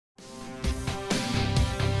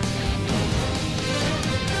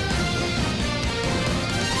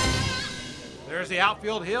the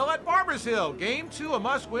outfield hill at Barbers Hill. Game 2, a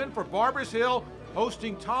must-win for Barbers Hill,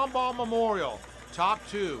 hosting Tomball Memorial. Top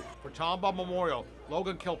 2 for Tomball Memorial.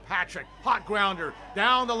 Logan Kilpatrick, hot grounder,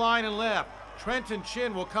 down the line and left. Trenton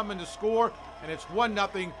Chin will come in to score, and it's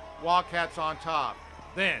 1-0 Wildcats on top.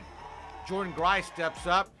 Then, Jordan Grice steps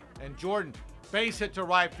up, and Jordan base hit to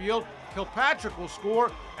right field. Kilpatrick will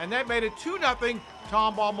score, and that made it 2-0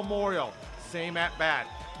 Tomball Memorial. Same at bat.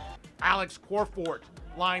 Alex Corfort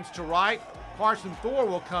lines to right. Carson Thor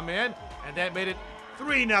will come in, and that made it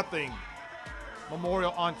 3-0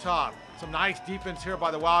 Memorial on top. Some nice defense here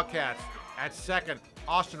by the Wildcats. At second,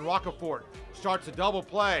 Austin Rockefort starts a double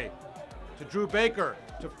play to Drew Baker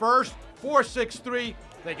to first. 4-6-3,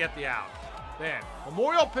 they get the out. Then,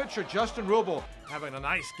 Memorial pitcher Justin Rubel, having a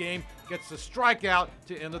nice game, gets the strikeout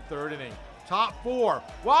to end the third inning. Top 4,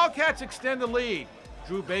 Wildcats extend the lead.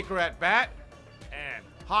 Drew Baker at bat, and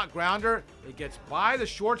hot grounder. It gets by the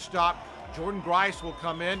shortstop. Jordan Grice will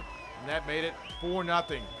come in, and that made it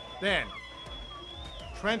 4-0. Then,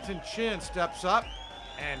 Trenton Chin steps up,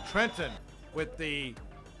 and Trenton with the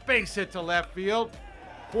base hit to left field.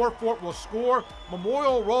 Corfort will score.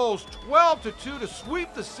 Memorial rolls 12-2 to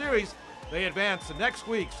sweep the series. They advance to next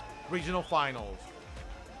week's regional finals.